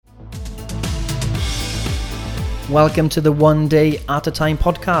Welcome to the One Day at a Time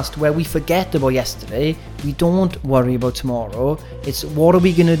podcast, where we forget about yesterday, we don't worry about tomorrow. It's what are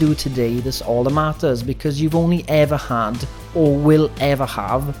we going to do today that's all that matters, because you've only ever had or will ever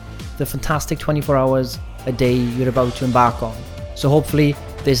have the fantastic 24 hours a day you're about to embark on. So hopefully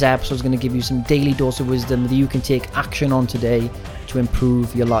this episode is going to give you some daily dose of wisdom that you can take action on today to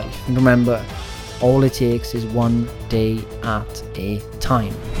improve your life. And remember, all it takes is one day at a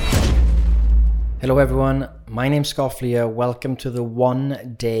time. Hello everyone, my name's Scofflier. Welcome to the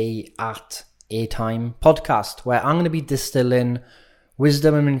One Day at a Time podcast, where I'm going to be distilling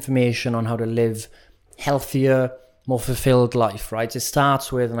wisdom and information on how to live healthier, more fulfilled life, right? It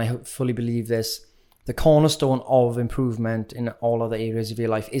starts with, and I fully believe this, the cornerstone of improvement in all other areas of your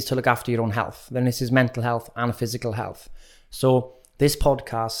life is to look after your own health. Then this is mental health and physical health. So this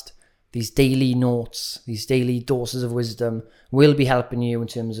podcast, these daily notes, these daily doses of wisdom will be helping you in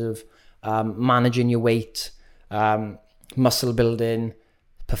terms of managing your weight, muscle building,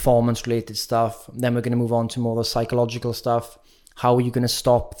 performance related stuff. Then we're going to move on to more of the psychological stuff. How are you going to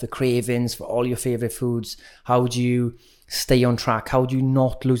stop the cravings for all your favorite foods? How do you stay on track? How do you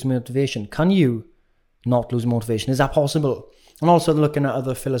not lose motivation? Can you not lose motivation? Is that possible? And also looking at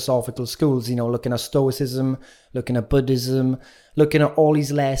other philosophical schools, looking at Stoicism, looking at Buddhism, looking at all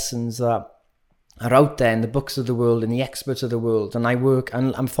these lessons that are out there in the books of the world and the experts of the world. And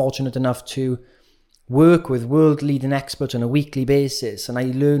I'm fortunate enough to work with world leading experts on a weekly basis, and I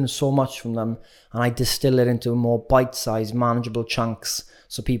learn so much from them, and I distill it into more bite-sized, manageable chunks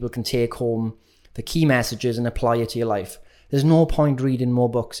so people can take home the key messages and apply it to your life. There's no point reading more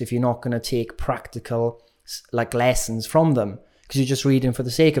books if you're not going to take practical lessons from them, because you're just reading for the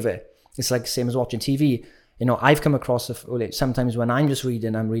sake of it. It's like the same as watching TV. I've come across sometimes when I'm just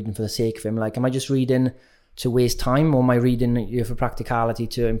reading, I'm reading for the sake of it. Like, am I just reading to waste time, or am I reading for practicality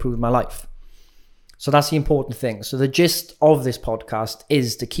to improve my life? So that's the important thing. So the gist of this podcast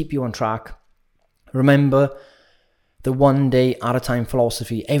is to keep you on track. Remember the one day at a time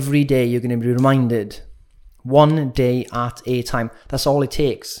philosophy. Every day you're going to be reminded, one day at a time. That's all it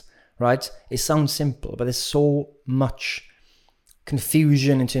takes, right? It sounds simple, but there's so much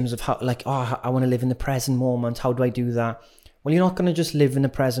confusion in terms of how, I want to live in the present moment. How do I do that? Well, you're not going to just live in the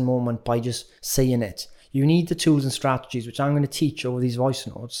present moment by just saying it. You need the tools and strategies, which I'm going to teach over these voice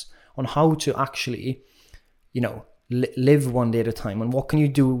notes, on how to actually, live one day at a time. And what can you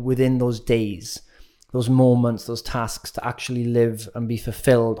do within those days, those moments, those tasks to actually live and be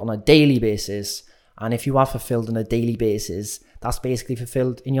fulfilled on a daily basis. And if you are fulfilled on a daily basis, that's basically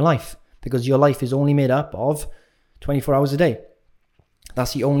fulfilled in your life, because your life is only made up of 24 hours a day.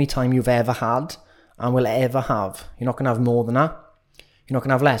 That's the only time you've ever had and will ever have. You're not going to have more than that. You're not going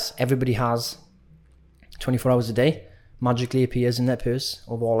to have less. Everybody has 24 hours a day. Magically appears in their purse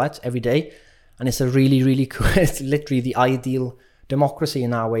or wallet every day. And it's a really, really cool, it's literally the ideal democracy in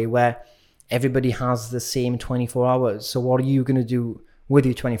that way, where everybody has the same 24 hours. So what are you going to do with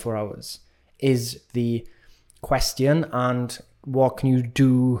your 24 hours is the question. And what can you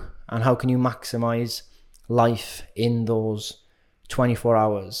do and how can you maximize life in those 24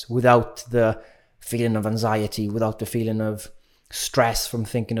 hours without the feeling of anxiety, without the feeling of stress from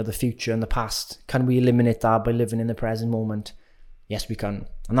thinking of the future and the past? Can we eliminate that by living in the present moment? Yes, we can.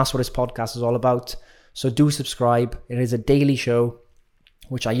 And that's what this podcast is all about. So do subscribe. It is a daily show,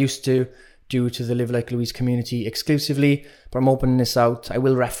 which I used to do to the Live Like Louise community exclusively, but I'm opening this out. I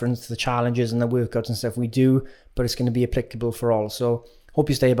will reference the challenges and the workouts and stuff we do, but it's going to be applicable for all. So hope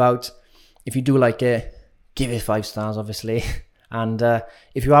you stay about. If you do like it, give it 5 stars, obviously. And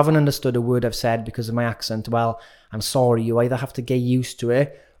if you haven't understood a word I've said because of my accent, well, I'm sorry. You either have to get used to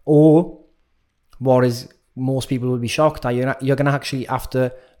it, or what is most people will be shocked at, you're going to actually have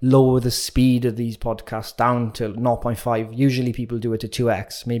to lower the speed of these podcasts down to 0.5. Usually people do it to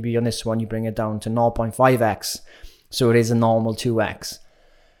 2x. Maybe on this one you bring it down to 0.5x. So it is a normal 2x.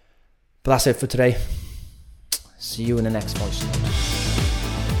 But that's it for today. See you in the next voice note.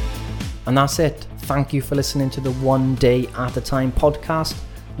 And that's it. Thank you for listening to the One Day at a Time podcast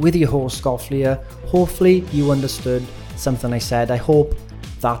with your host, Scofflier. Hopefully you understood something I said. I hope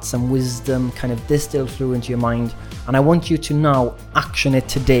that some wisdom kind of distilled through into your mind. And I want you to now action it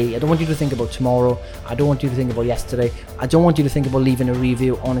today. I don't want you to think about tomorrow. I don't want you to think about yesterday. I don't want you to think about leaving a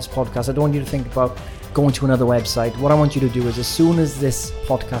review on this podcast. I don't want you to think about going to another website. What I want you to do is, as soon as this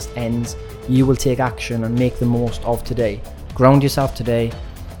podcast ends, you will take action and make the most of today. Ground yourself today.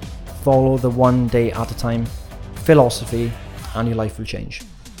 Follow the one day at a time philosophy, and your life will change.